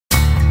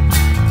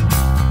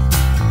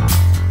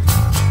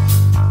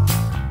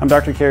I'm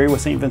Dr. Kary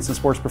with St.Vincent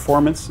Sports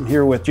Performance. I'm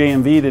here with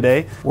JMV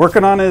today,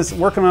 working on his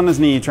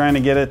knee, trying to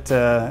get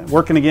it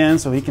working again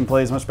so he can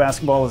play as much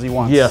basketball as he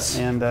wants. Yes.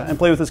 And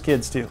play with his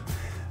kids too.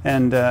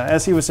 And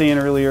as he was saying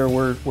earlier,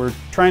 we're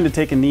trying to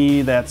take a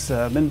knee that's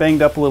been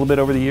banged up a little bit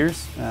over the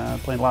years,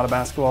 playing a lot of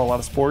basketball, a lot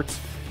of sports,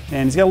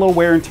 and he's got a little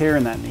wear and tear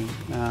in that knee.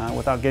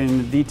 Without getting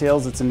into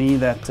details, it's a knee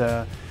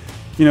that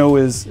you know,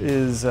 is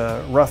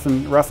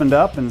roughened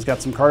up and has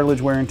got some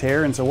cartilage wear and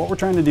tear. And so what we're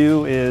trying to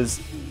do is,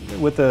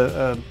 with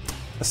a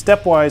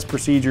stepwise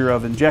procedure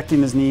of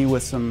injecting his knee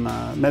with some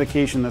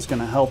medication that's going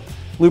to help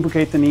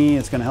lubricate the knee,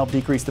 it's going to help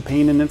decrease the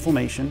pain and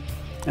inflammation.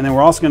 And then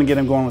we're also going to get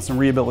him going with some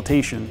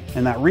rehabilitation.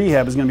 And that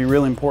rehab is going to be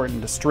really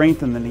important to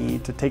strengthen the knee,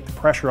 to take the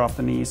pressure off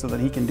the knee so that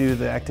he can do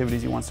the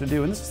activities he wants to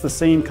do. And this is the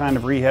same kind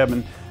of rehab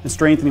and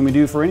strengthening we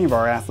do for any of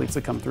our athletes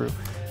that come through.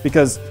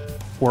 Because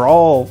we're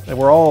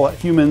all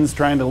humans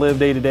trying to live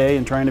day to day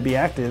and trying to be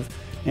active,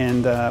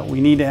 and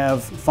we need to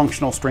have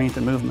functional strength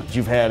and movement.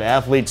 You've had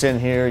athletes in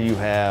here, you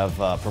have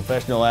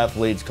professional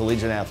athletes,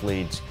 collegiate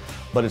athletes,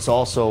 but it's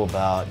also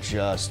about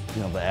just,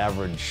 you know, the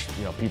average,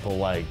 you know, people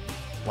like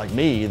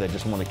me that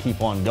just want to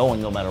keep on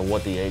going no matter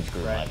what the age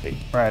group might be.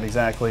 Right,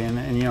 exactly.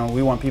 And you know,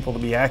 we want people to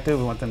be active,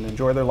 we want them to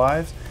enjoy their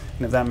lives,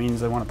 and if that means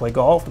they want to play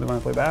golf, or they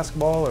want to play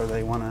basketball, or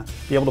they want to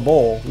be able to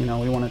bowl, you know,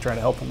 we want to try to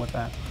help them with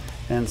that.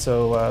 And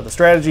so the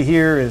strategy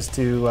here is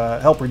to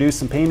help reduce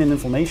some pain and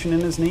inflammation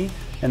in his knee,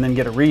 and then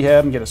get it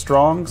rehab and get it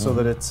strong so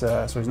that it's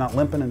so he's not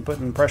limping and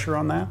putting pressure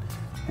on that.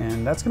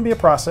 And that's going to be a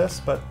process,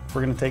 but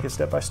we're going to take it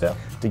step by step.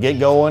 To get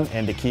going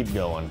and to keep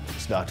going,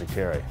 it's Dr.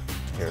 Kary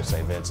here at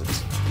St.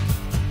 Vincent's.